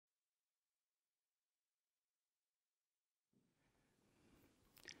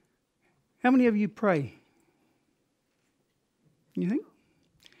How many of you pray? You think?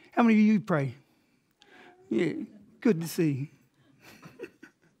 How many of you pray? Yeah, good to see.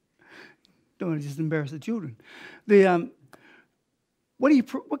 Don't want to just embarrass the children.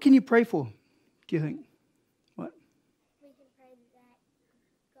 What can you pray for, do you think? What? We can pray that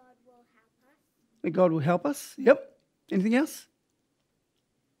God will help us. That God will help us? Yep. Anything else?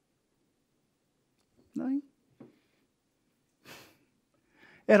 Nothing?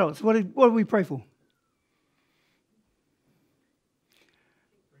 Adults, what do we pray for?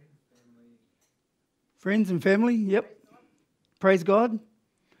 Friends and family, yep. Praise God. Hoping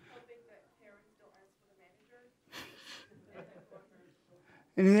that parents don't ask for the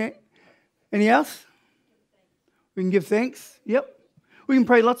manager. Anything? Any else? We can give thanks. Yep. We can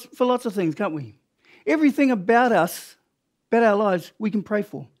pray for lots of things, can't we? Everything about us, about our lives, we can pray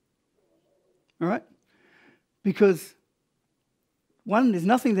for. All right? Because, one, there's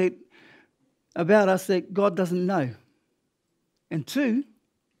nothing about us that God doesn't know. And two,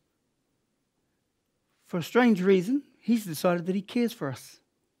 for a strange reason, He's decided that He cares for us.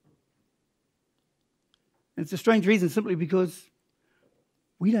 And it's a strange reason simply because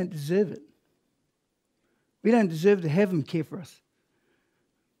we don't deserve it. We don't deserve to have Him care for us.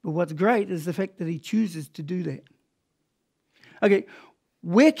 But what's great is the fact that He chooses to do that. Okay,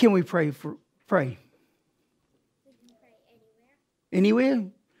 where can we pray? We can pray anywhere. Anywhere?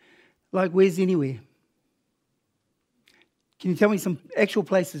 Like, where's anywhere? Can you tell me some actual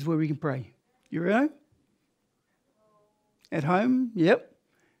places where we can pray? You know? At home? Yep.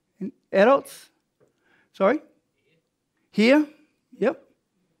 And adults? Sorry? Here? Yep.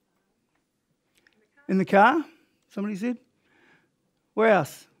 In the car? Somebody said? Where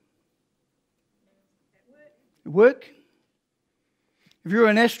else? At work? If you're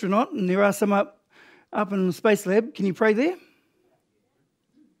an astronaut and there are some up in the space lab, can you pray there?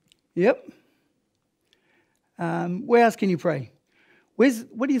 Yep. Where else can you pray?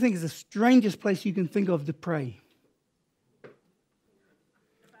 What do you think is the strangest place you can think of to pray?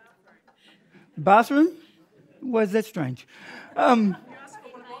 Bathroom? Why is that strange?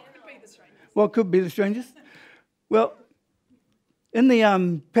 What could be the strangest? Well, in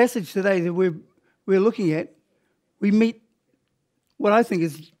the passage today that we're looking at, we meet what I think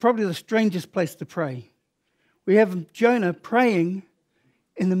is probably the strangest place to pray. We have Jonah praying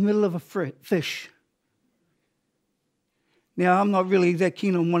in the middle of a fish. Now, I'm not really that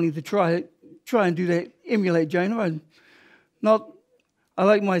keen on wanting to try and do that, emulate Jonah. I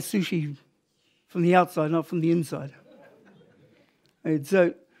like my sushi from the outside, not from the inside. And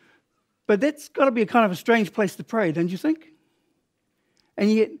so, but that's got to be a kind of a strange place to pray, don't you think?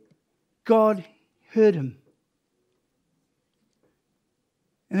 And yet, God heard him.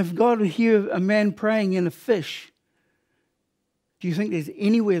 And if God would hear a man praying in a fish, do you think there's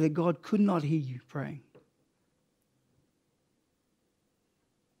anywhere that God could not hear you praying?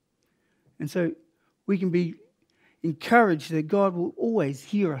 And so we can be encouraged that God will always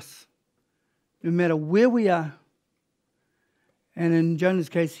hear us, no matter where we are. And in Jonah's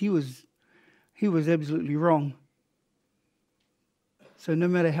case, he was absolutely wrong. So no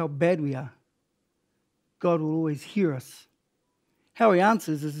matter how bad we are, God will always hear us. How he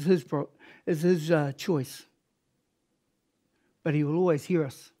answers is his choice. But he will always hear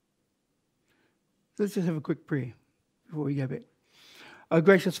us. So let's just have a quick prayer before we go back. Our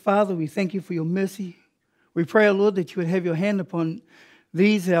gracious Father, we thank you for your mercy. We pray, O Lord, that you would have your hand upon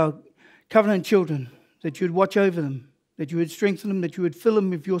these, our covenant children, that you would watch over them, that you would strengthen them, that you would fill them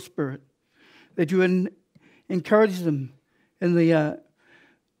with your Spirit, that you would encourage them in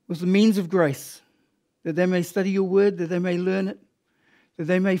with the means of grace, that they may study your word, that they may learn it, that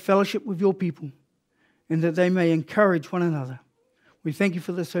they may fellowship with your people, and that they may encourage one another. We thank you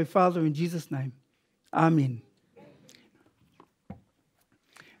for this, O Father, in Jesus' name. Amen.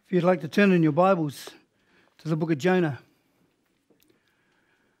 If you'd like to turn in your Bibles to the book of Jonah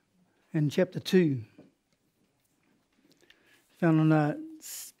and chapter 2, found on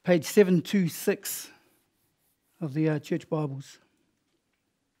page 726 of the church Bibles.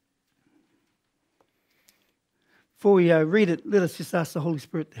 Before we read it, let us just ask the Holy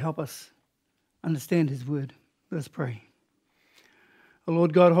Spirit to help us understand his word. Let us pray. O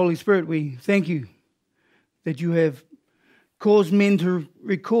Lord God, Holy Spirit, we thank you that you have caused men to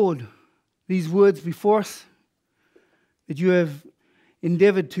record these words before us, that you have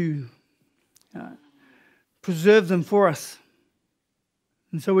endeavored to preserve them for us.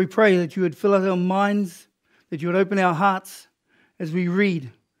 And so we pray that you would fill our minds, that you would open our hearts as we read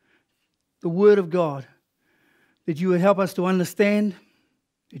the word of God, that you would help us to understand,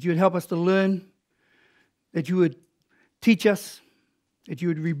 that you would help us to learn, that you would teach us, that you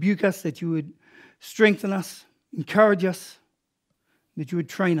would rebuke us, that you would strengthen us, encourage us, that you would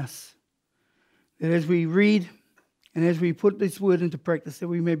train us. That as we read and as we put this word into practice, that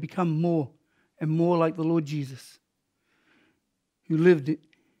we may become more and more like the Lord Jesus, who lived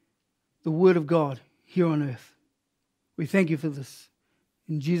the word of God here on earth. We thank you for this.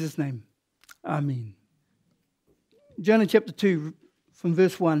 In Jesus' name, amen. Jonah chapter 2, from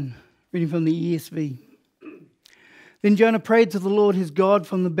verse 1, reading from the ESV. Then Jonah prayed to the Lord his God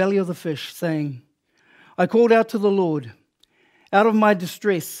from the belly of the fish, saying, I called out to the Lord out of my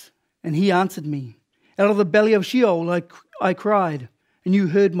distress, and he answered me. Out of the belly of Sheol I cried, and you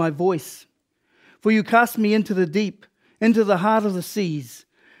heard my voice. For you cast me into the deep, into the heart of the seas,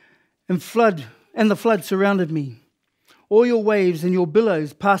 and the flood surrounded me. All your waves and your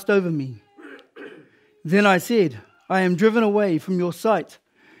billows passed over me. Then I said, I am driven away from your sight,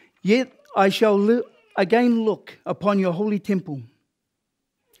 yet I shall again look upon your holy temple.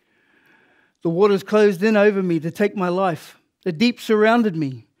 The waters closed in over me to take my life. The deep surrounded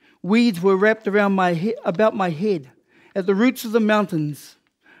me. Weeds were wrapped around about my head. At the roots of the mountains,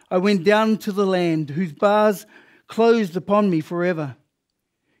 I went down to the land, whose bars closed upon me forever.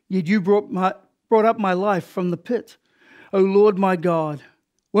 Yet you brought up my life from the pit, O Lord my God.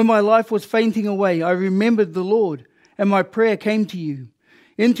 When my life was fainting away, I remembered the Lord, and my prayer came to you,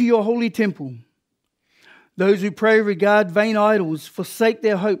 into your holy temple. Those who pray regard vain idols, forsake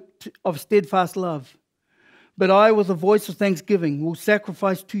their hope of steadfast love. But I, with a voice of thanksgiving, will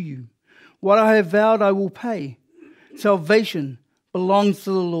sacrifice to you. What I have vowed I will pay. Salvation belongs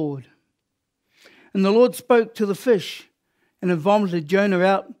to the Lord. And the Lord spoke to the fish, and it vomited Jonah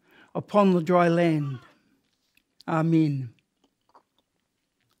out upon the dry land. Amen.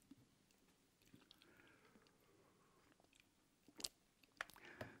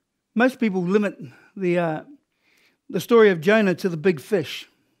 Most people limit the story of Jonah to the big fish.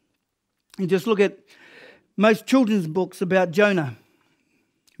 You just look at most children's books about Jonah.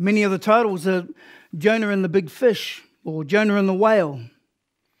 Many of the titles are Jonah and the big fish or Jonah and the whale.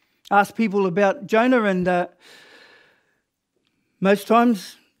 Ask people about Jonah and most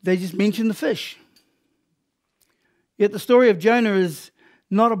times they just mention the fish. Yet the story of Jonah is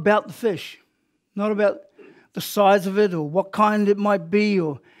not about the fish, not about the size of it or what kind it might be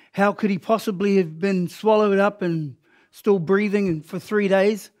or how could he possibly have been swallowed up and still breathing for 3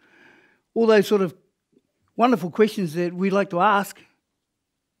 days. All those sort of wonderful questions that we like to ask.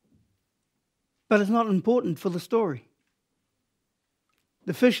 But it's not important for the story.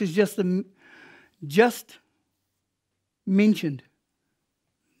 The fish is just mentioned.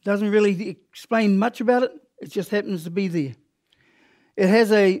 Doesn't really explain much about it. It just happens to be there. It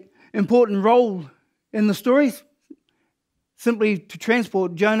has an important role in the story, simply to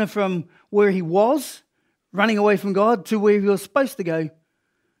transport Jonah from where he was, running away from God, to where he was supposed to go,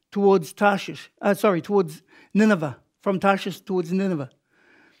 towards Nineveh, from Tarshish towards Nineveh.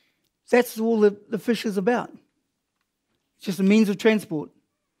 That's all the fish is about. It's just a means of transport.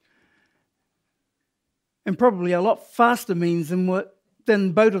 And probably a lot faster means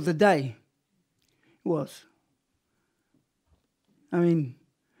than boat of the day was. I mean,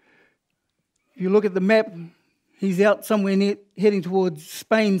 if you look at the map, he's out somewhere heading towards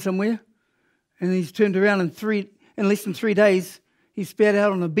Spain somewhere, and he's turned around in less than 3 days. He's spared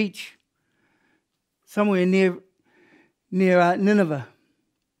out on a beach somewhere near Nineveh,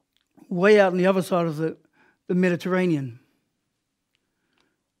 way out on the other side of the Mediterranean.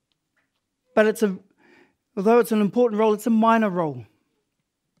 But although it's an important role, it's a minor role.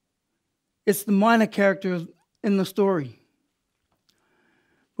 It's the minor character in the story.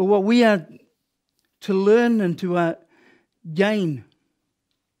 But what we are to learn and to gain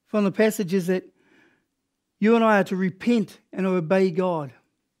from the passage is that you and I are to repent and obey God.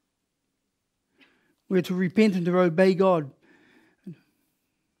 We're to repent and to obey God.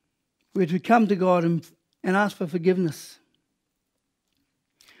 We're to come to God and ask for forgiveness.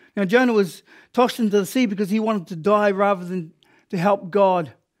 Now, Jonah was tossed into the sea because he wanted to die rather than to help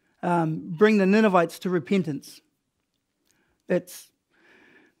God bring the Ninevites to repentance. That's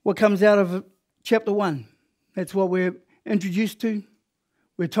what comes out of chapter 1. That's what we're introduced to.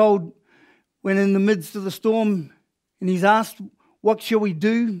 We're told when in the midst of the storm and he's asked, what shall we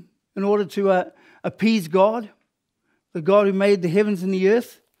do in order to appease God, the God who made the heavens and the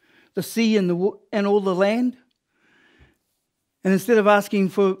earth, the sea and all the land? And instead of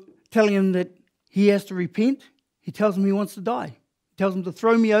telling him that he has to repent, he tells him he wants to die. He tells him to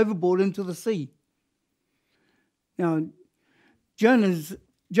throw me overboard into the sea. Now,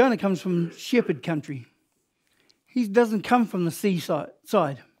 Jonah comes from shepherd country. He doesn't come from the seaside.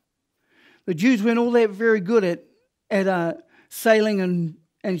 The Jews weren't all that very good at sailing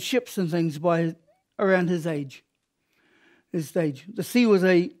and ships and things by around his age. His stage. The sea was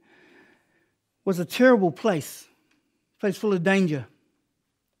a terrible place full of danger.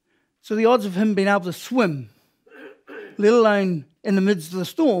 So the odds of him being able to swim, let alone in the midst of the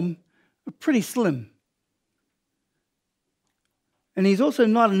storm, are pretty slim. And he's also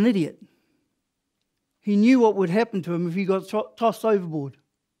not an idiot. He knew what would happen to him if he got tossed overboard,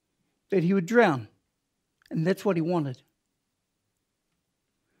 that he would drown. And that's what he wanted.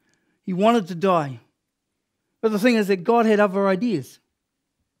 He wanted to die. But the thing is that God had other ideas.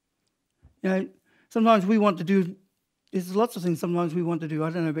 You know, sometimes we want to do, there's lots of things sometimes we want to do. I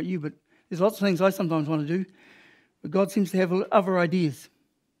don't know about you, but there's lots of things I sometimes want to do. But God seems to have other ideas.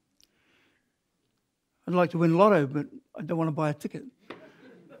 I'd like to win lotto, but I don't want to buy a ticket.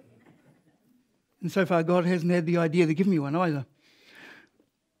 And so far, God hasn't had the idea to give me one either.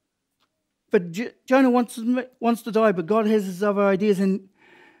 But Jonah wants to die, but God has his other ideas. And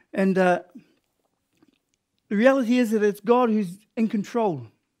the reality is that it's God who's in control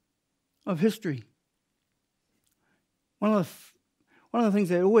of history. One of the things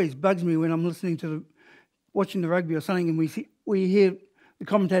that always bugs me when I'm watching the rugby or something, and we hear the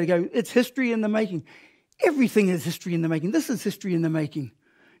commentator go, "It's history in the making." Everything is history in the making. This is history in the making.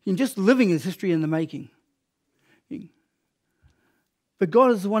 And just living is history in the making. But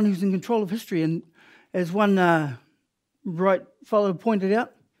God is the one who's in control of history. And as one bright fellow pointed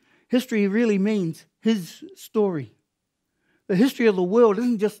out, history really means his story. The history of the world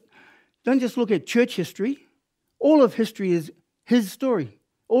don't just look at church history. All of history is his story.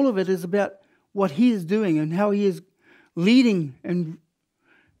 All of it is about what he is doing and how he is leading and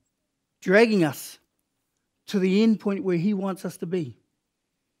dragging us to the end point where he wants us to be.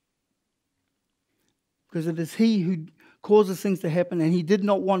 Because it is he who causes things to happen, and he did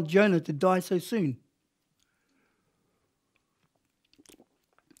not want Jonah to die so soon.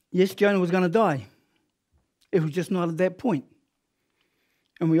 Yes, Jonah was going to die. It was just not at that point.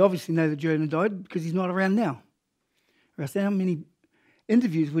 And we obviously know that Jonah died because he's not around now. Or else how many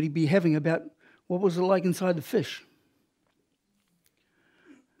interviews would he be having about what was it like inside the fish?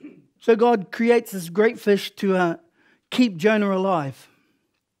 So God creates this great fish to keep Jonah alive.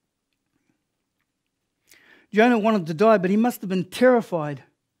 Jonah wanted to die, but he must have been terrified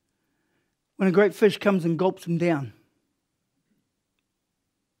when a great fish comes and gulps him down.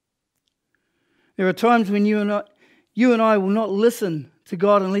 There are times when you and I will not listen to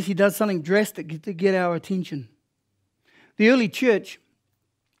God unless he does something drastic to get our attention. The early church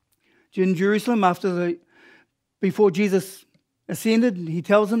in Jerusalem, before Jesus ascended, he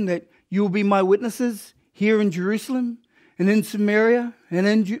tells them that you will be my witnesses here in Jerusalem and in Samaria, and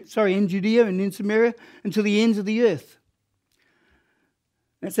in Judea and in Samaria, and to the ends of the earth.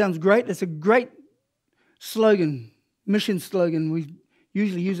 That sounds great. That's a great slogan, mission slogan. We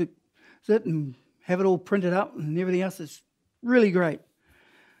usually use it and have it all printed up and everything else. It's really great.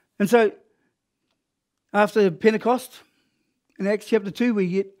 And so, after Pentecost, in Acts chapter 2,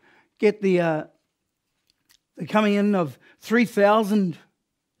 we get the coming in of 3,000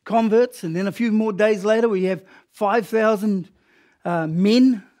 converts, and then a few more days later we have 5,000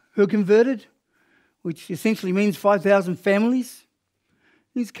 men who are converted, which essentially means 5,000 families.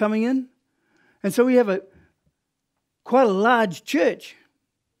 He's coming in. And so we have quite a large church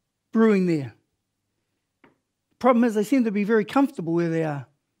brewing there. The problem is they seem to be very comfortable where they are,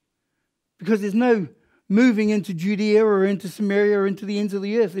 because there's no moving into Judea or into Samaria or into the ends of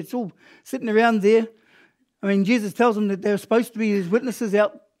the earth. It's all sitting around there. I mean, Jesus tells them that they're supposed to be his witnesses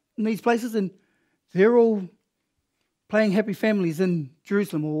out in these places, and they're all playing happy families in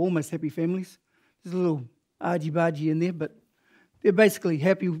Jerusalem, or almost happy families. There's a little argy-bargy in there, but they're basically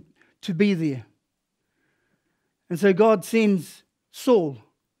happy to be there. And so God sends Saul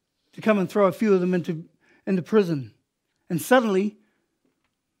to come and throw a few of them into prison. And suddenly,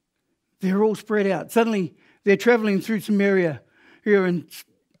 they're all spread out. Suddenly, they're traveling through Samaria here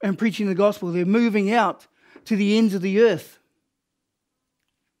and preaching the gospel. They're moving out to the ends of the earth.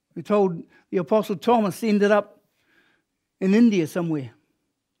 We're told the Apostle Thomas ended up in India somewhere.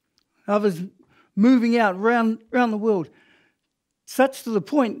 Others moving out around the world, such to the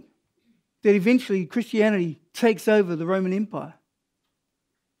point that eventually Christianity takes over the Roman Empire.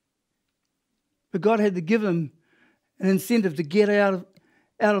 But God had to give them an incentive to get out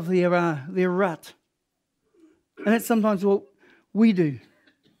of their rut. And that's sometimes what we do.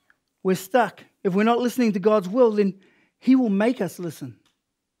 We're stuck. If we're not listening to God's will, then he will make us listen.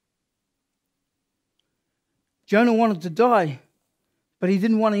 Jonah wanted to die, but he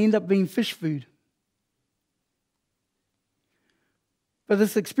didn't want to end up being fish food. But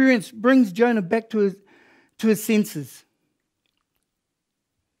this experience brings Jonah back to his senses.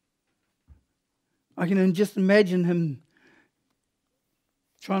 I can just imagine him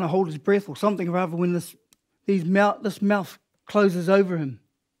trying to hold his breath or something or other when this mouth closes over him.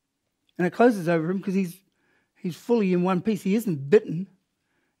 And it closes over him because he's fully in one piece. He isn't bitten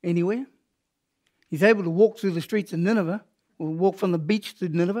anywhere. He's able to walk through the streets of Nineveh, or walk from the beach to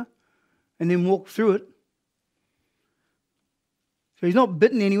Nineveh, and then walk through it. So he's not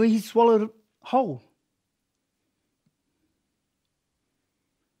bitten anywhere. He's swallowed it whole.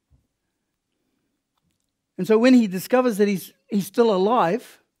 And so when he discovers that he's still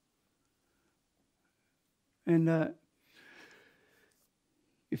alive, and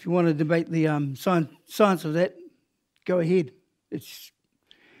if you want to debate the science of that, go ahead. It's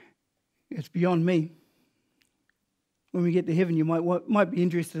beyond me. When we get to heaven, you might be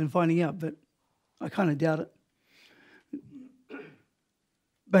interested in finding out, but I kind of doubt it.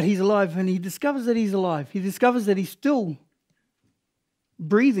 But he's alive, and he discovers that he's alive. He discovers that he's still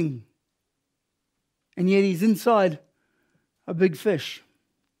breathing, and yet he's inside a big fish.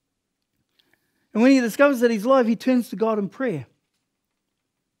 And when he discovers that he's alive, he turns to God in prayer.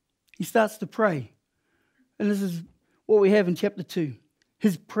 He starts to pray. And this is what we have in chapter 2,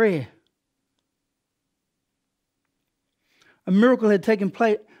 his prayer. A miracle had taken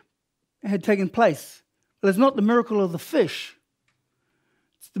place. But it's not the miracle of the fish.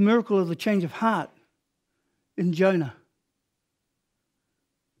 It's the miracle of the change of heart in Jonah.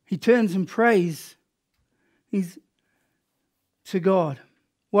 He turns and prays to God.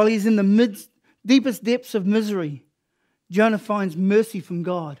 While he's in the deepest depths of misery, Jonah finds mercy from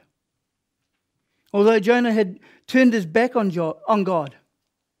God. Although Jonah had turned his back on God.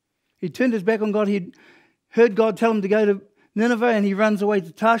 He turned his back on God. He'd heard God tell him to go to Nineveh, and he runs away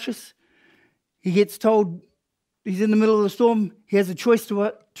to Tarshish. He gets told he's in the middle of the storm. He has a choice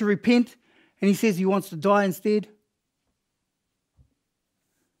to repent, and he says he wants to die instead.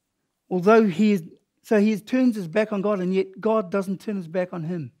 Although he turns his back on God, and yet God doesn't turn his back on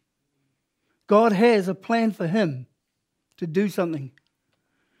him. God has a plan for him to do something.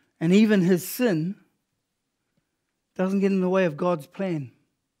 And even his sin doesn't get in the way of God's plan.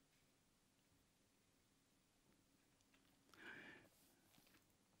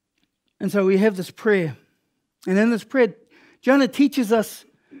 And so we have this prayer. And in this prayer, Jonah teaches us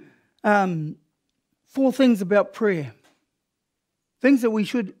 4 things about prayer. Things that we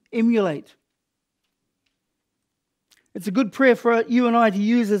should emulate. It's a good prayer for you and I to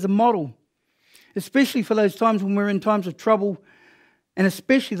use as a model, especially for those times when we're in times of trouble, and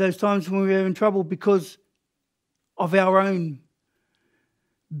especially those times when we're in trouble because of our own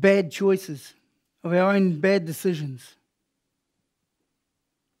bad choices, of our own bad decisions,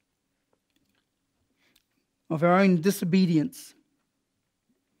 of our own disobedience.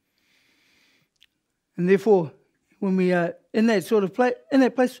 And therefore, when we are in that sort of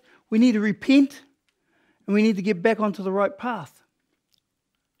place, we need to repent and we need to get back onto the right path.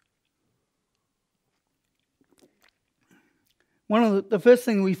 One of the first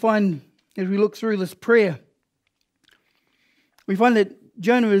thing we find as we look through this prayer, we find that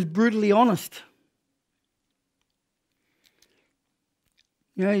Jonah is brutally honest.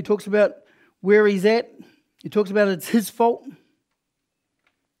 You know, he talks about where he's at. He talks about it's his fault.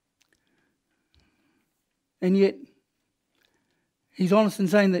 And yet, he's honest in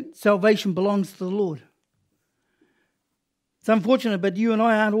saying that salvation belongs to the Lord. It's unfortunate, but you and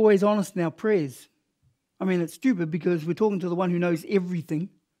I aren't always honest in our prayers. I mean, it's stupid because we're talking to the one who knows everything.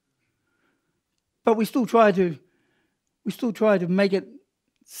 But we still try to make it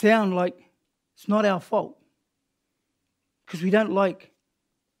sound like it's not our fault. Because we don't like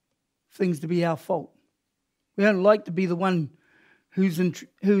things to be our fault. We don't like to be the one who's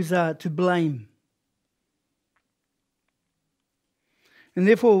to blame. And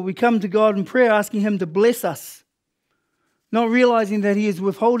therefore we come to God in prayer asking him to bless us, not realizing that he is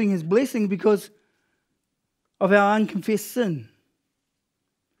withholding his blessing because of our unconfessed sin.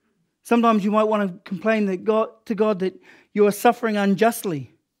 Sometimes you might want to complain to God that you are suffering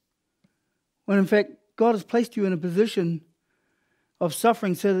unjustly, when in fact God has placed you in a position of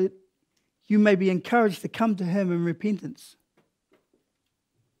suffering so that you may be encouraged to come to him in repentance.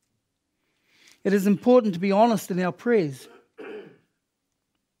 It is important to be honest in our prayers.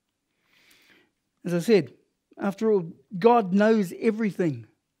 As I said, after all, God knows everything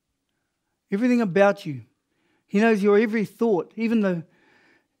about you. He knows your every thought, even the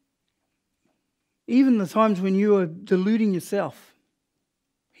times when you are deluding yourself.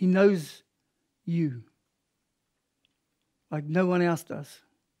 He knows you like no one else does.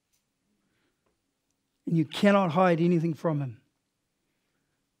 And you cannot hide anything from him.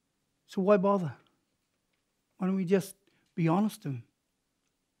 So why bother? Why don't we just be honest to him?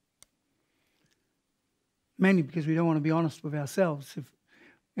 Mainly because we don't want to be honest with ourselves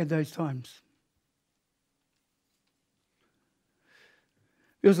at those times.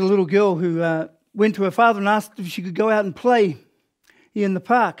 There was a little girl who went to her father and asked if she could go out and play here in the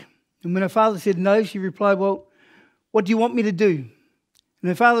park. And when her father said no, she replied, "Well, what do you want me to do?" And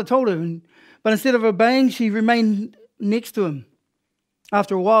her father told her, but instead of obeying, she remained next to him.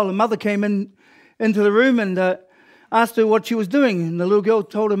 After a while, her mother came into the room and asked her what she was doing. And the little girl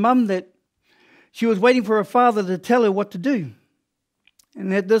told her mum that she was waiting for her father to tell her what to do.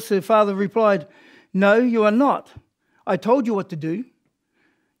 And at this, her father replied, "No, you are not. I told you what to do.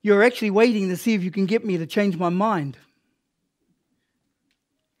 You're actually waiting to see if you can get me to change my mind."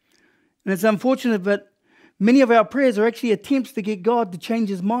 And it's unfortunate, but many of our prayers are actually attempts to get God to change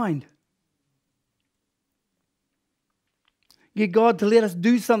his mind. Get God to let us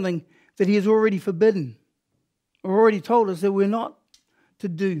do something that he has already forbidden or already told us that we're not to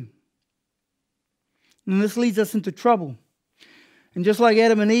do. And this leads us into trouble. And just like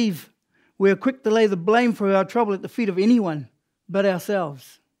Adam and Eve, we are quick to lay the blame for our trouble at the feet of anyone but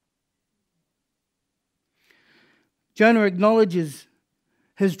ourselves. Jonah acknowledges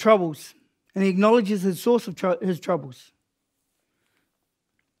his troubles, and he acknowledges his source of his troubles.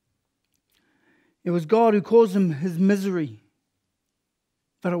 It was God who caused him his misery,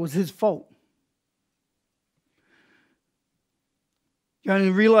 but it was his fault.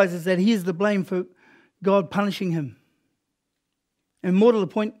 Jonah realizes that he is the blame for God punishing him. And more to the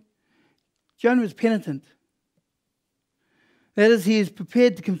point, Jonah is penitent. That is, he is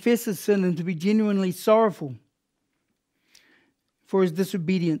prepared to confess his sin and to be genuinely sorrowful for his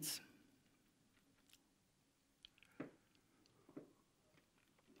disobedience.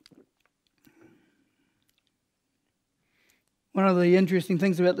 One of the interesting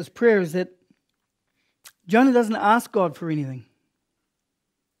things about this prayer is that Jonah doesn't ask God for anything.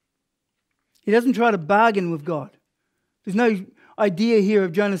 He doesn't try to bargain with God. There's no idea here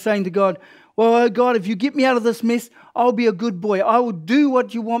of Jonah saying to God, "Well, oh God, if you get me out of this mess, I'll be a good boy. I will do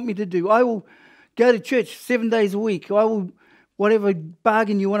what you want me to do. I will go to church 7 days a week. I will, whatever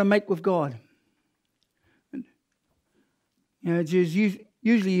bargain you want to make with God." You know, it's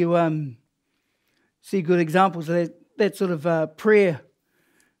usually you see good examples of that sort of prayer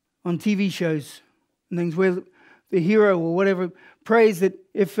on TV shows and things where the hero or whatever prays that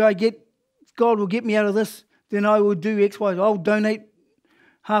if God will get me out of this, then I will do X, Y. I'll donate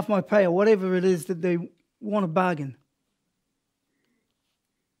half my pay or whatever it is that they want to bargain.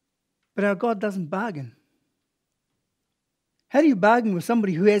 But our God doesn't bargain. How do you bargain with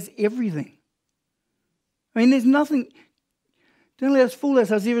somebody who has everything? I mean, there's nothing, don't let us fool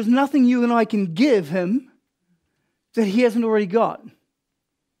ourselves, there is nothing you and I can give him that he hasn't already got.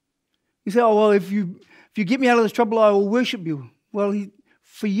 You say, "Oh, well, if you get me out of this trouble, I will worship you." Well,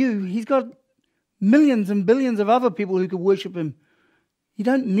 for you, he's got millions and billions of other people who could worship him. He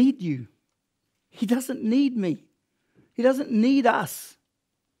don't need you. He doesn't need me. He doesn't need us.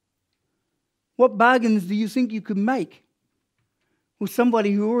 What bargains do you think you could make with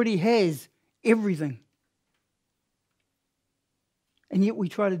somebody who already has everything? And yet we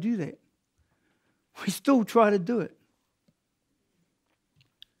try to do that. We still try to do it.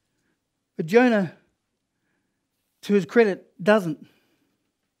 But Jonah, to his credit, doesn't.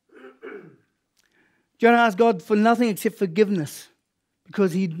 Jonah asked God for nothing except forgiveness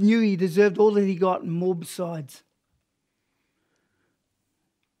because he knew he deserved all that he got and more besides.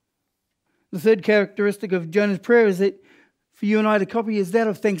 The third characteristic of Jonah's prayer is that for you and I to copy is that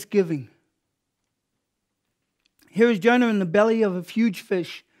of thanksgiving. Here is Jonah in the belly of a huge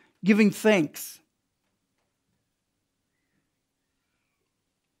fish giving thanks.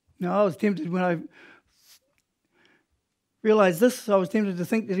 Now, I was tempted when I realized this, I was tempted to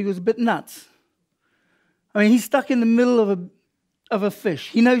think that he was a bit nuts. I mean, he's stuck in the middle of a fish.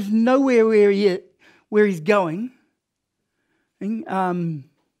 He knows nowhere where he's going. And,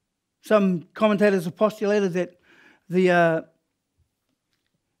 some commentators have postulated that the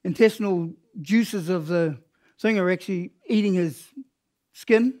intestinal juices of the thing are actually eating his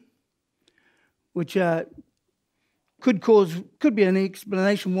skin, which could be an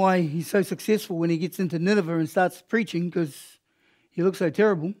explanation why he's so successful when he gets into Nineveh and starts preaching, because he looks so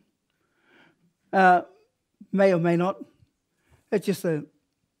terrible. May or may not. It's just a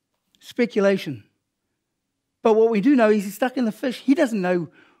speculation. But what we do know is he's stuck in the fish. He doesn't know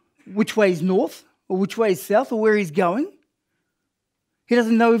which way is north or which way is south or where he's going. He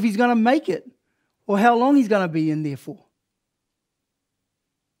doesn't know if he's going to make it or how long he's going to be in there for.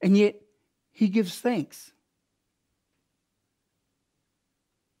 And yet, he gives thanks.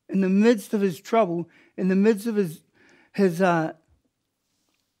 In the midst of his trouble, in the midst of his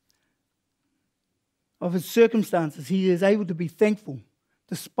of his circumstances, he is able to be thankful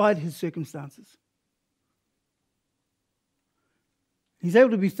despite his circumstances. He's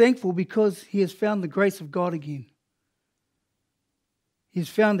able to be thankful because he has found the grace of God again. He has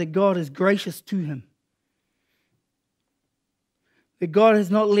found that God is gracious to him. That God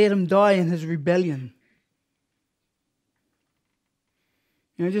has not let him die in his rebellion.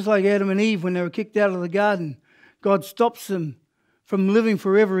 You know, just like Adam and Eve when they were kicked out of the garden, God stops them from living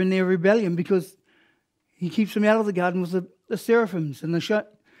forever in their rebellion because he keeps them out of the garden with the seraphims and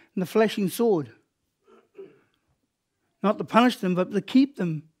the flashing sword. Not to punish them, but to keep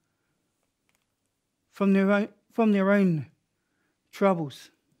them from their own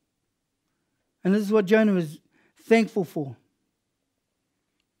troubles. And this is what Jonah is thankful for.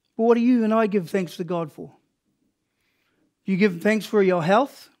 But what do you and I give thanks to God for? Do you give thanks for your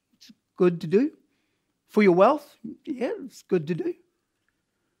health? It's good to do. For your wealth? Yeah, it's good to do.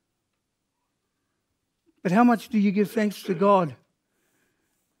 But how much do you give thanks to God?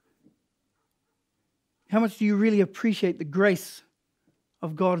 How much do you really appreciate the grace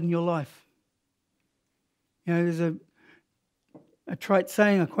of God in your life? You know, there's a trite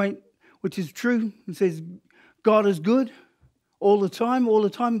saying, which is true. It says, God is good all the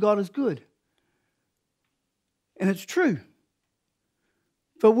time God is good. And it's true.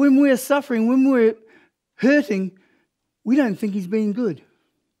 But when we're suffering, when we're hurting, we don't think he's being good.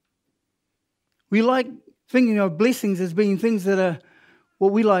 We like thinking of blessings as being things that are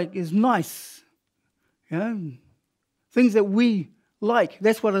what we like is nice. You know, things that we like,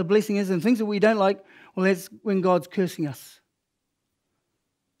 that's what a blessing is. And things that we don't like, well, that's when God's cursing us.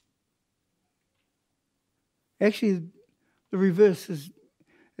 Actually, the reverse is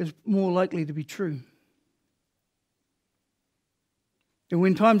more likely to be true. And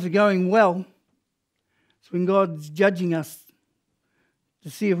when times are going well, it's when God's judging us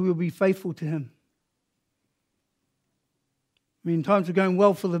to see if we will be faithful to him. I mean, times were going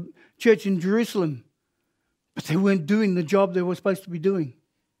well for the church in Jerusalem, but they weren't doing the job they were supposed to be doing.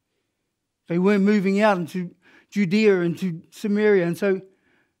 They weren't moving out into Judea and to Samaria, and so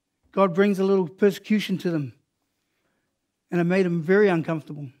God brings a little persecution to them. And it made them very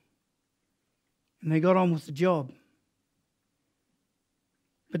uncomfortable. And they got on with the job.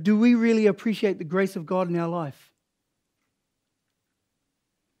 But do we really appreciate the grace of God in our life?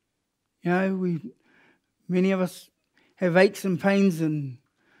 You know, many of us have aches and pains and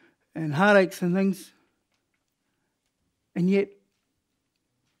heartaches and things. And yet,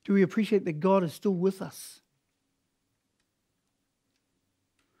 do we appreciate that God is still with us?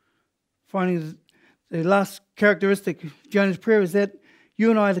 Finally, the last characteristic of Jonah's prayer is that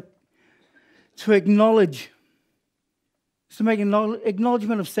you and I are to acknowledge, to make an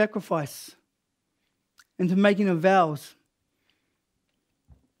acknowledgement of sacrifice and to making of vows.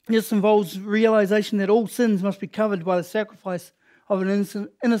 This involves realization that all sins must be covered by the sacrifice of an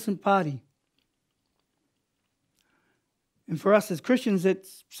innocent party. And for us as Christians,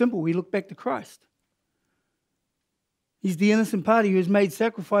 it's simple. We look back to Christ. He's the innocent party who has made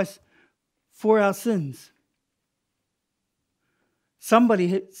sacrifice for our sins. Somebody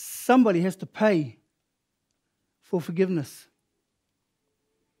has to pay for forgiveness.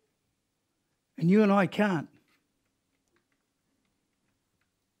 And you and I can't.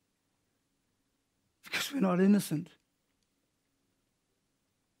 Because we're not innocent.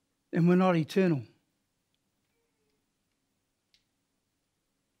 And we're not eternal.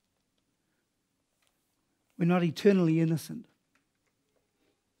 We're not eternally innocent.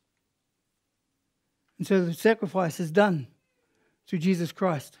 And so the sacrifice is done through Jesus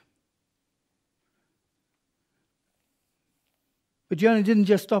Christ. But Jonah didn't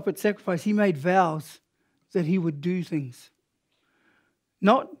just stop at sacrifice. He made vows that he would do things.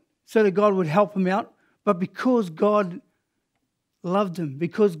 Not so that God would help him out, but because God loved him,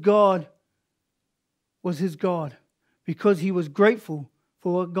 because God was his God, because he was grateful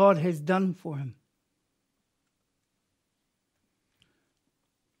for what God has done for him.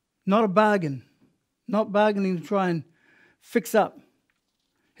 Not a bargain. Not bargaining to try and fix up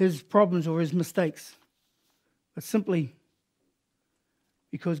his problems or his mistakes, but simply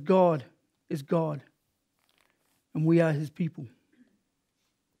because God is God and we are his people.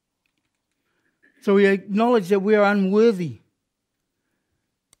 So we acknowledge that we are unworthy,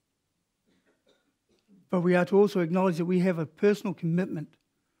 but we are to also acknowledge that we have a personal commitment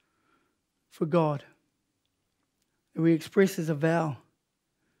for God that we express as a vow.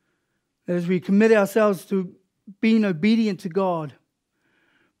 That as we commit ourselves to being obedient to God,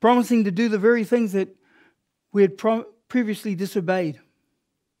 promising to do the very things that we had previously disobeyed.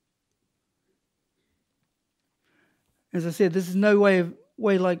 As I said, this is no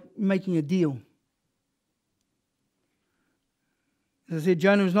way like making a deal. As I said,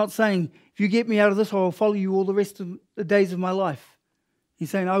 Jonah is not saying, if you get me out of this, I will follow you all the rest of the days of my life. He's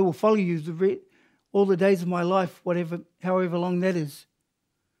saying, I will follow you all the days of my life, however long that is.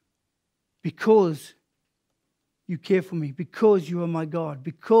 Because you care for me, because you are my God,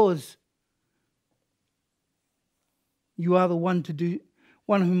 because you are the one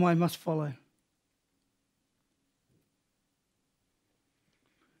whom I must follow.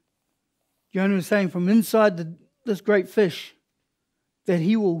 Jonah is saying from inside this great fish that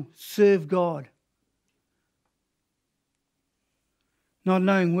he will serve God, not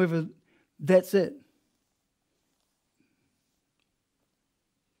knowing whether that's it.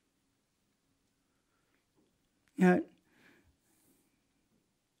 You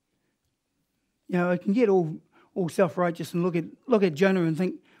know, I can get all self-righteous and look at Jonah and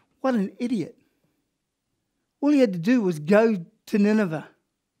think, what an idiot. All he had to do was go to Nineveh,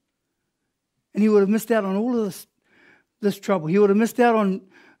 and he would have missed out on all of this trouble. He would have missed out on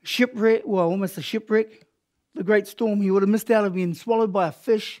shipwreck, well, almost a shipwreck, the great storm. He would have missed out on being swallowed by a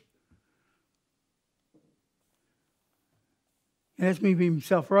fish. And that's me being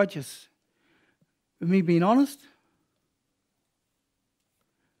self-righteous. But me being honest,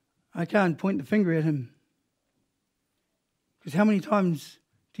 I can't point the finger at him. Because how many times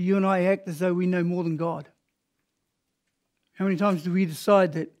do you and I act as though we know more than God? How many times do we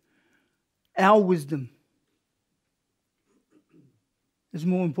decide that our wisdom is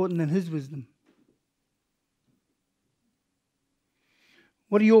more important than his wisdom?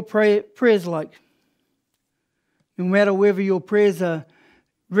 What are your prayers like? No matter whether your prayers are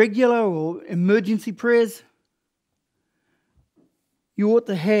regular or emergency prayers, you ought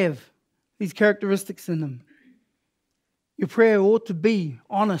to have these characteristics in them. Your prayer ought to be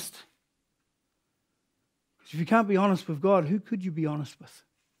honest. Because if you can't be honest with God, who could you be honest with?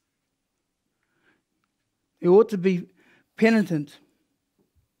 It ought to be penitent.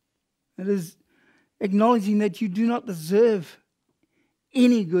 It is acknowledging that you do not deserve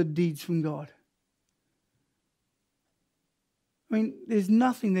any good deeds from God. I mean, there's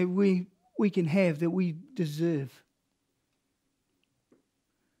nothing that we can have that we deserve.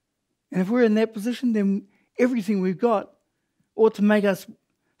 And if we're in that position, then everything we've got ought to make us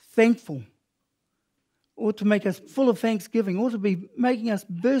thankful, ought to make us full of thanksgiving, ought to be making us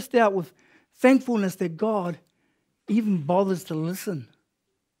burst out with thankfulness that God even bothers to listen,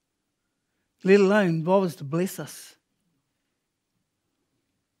 let alone bothers to bless us.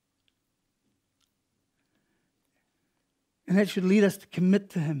 And that should lead us to commit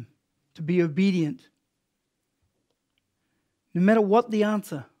to him, to be obedient. No matter what the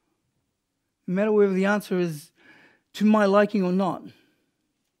answer, no matter whether the answer is to my liking or not.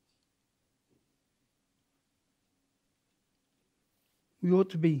 We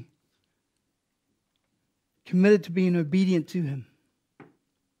ought to be committed to being obedient to him.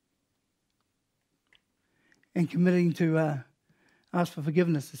 And committing to ask for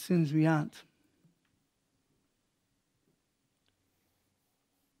forgiveness as soon as we aren't.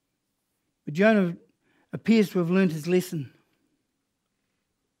 But Jonah appears to have learned his lesson.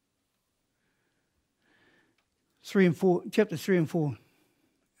 Chapter 3 and 4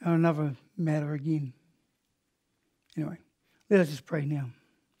 are another matter again. Anyway, let us just pray now.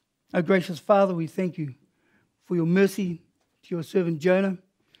 Our gracious Father, we thank you for your mercy to your servant Jonah.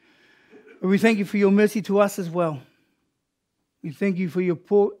 We thank you for your mercy to us as well. We thank you for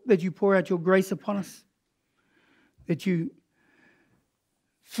that you pour out your grace upon us, that you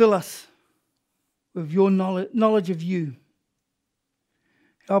fill us with your knowledge of you.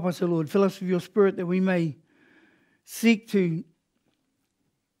 Help us, O Lord. Fill us with your Spirit that we may seek to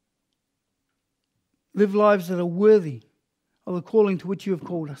live lives that are worthy of the calling to which you have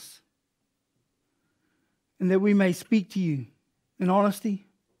called us. And that we may speak to you in honesty,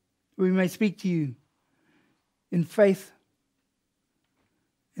 that we may speak to you in faith,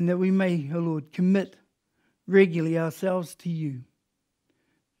 and that we may, O Lord, commit regularly ourselves to you,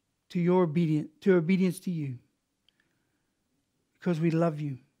 to obedience to you, because we love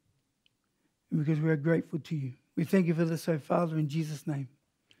you and because we are grateful to you. We thank you for this, O Father, in Jesus' name.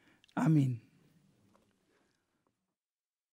 Amen.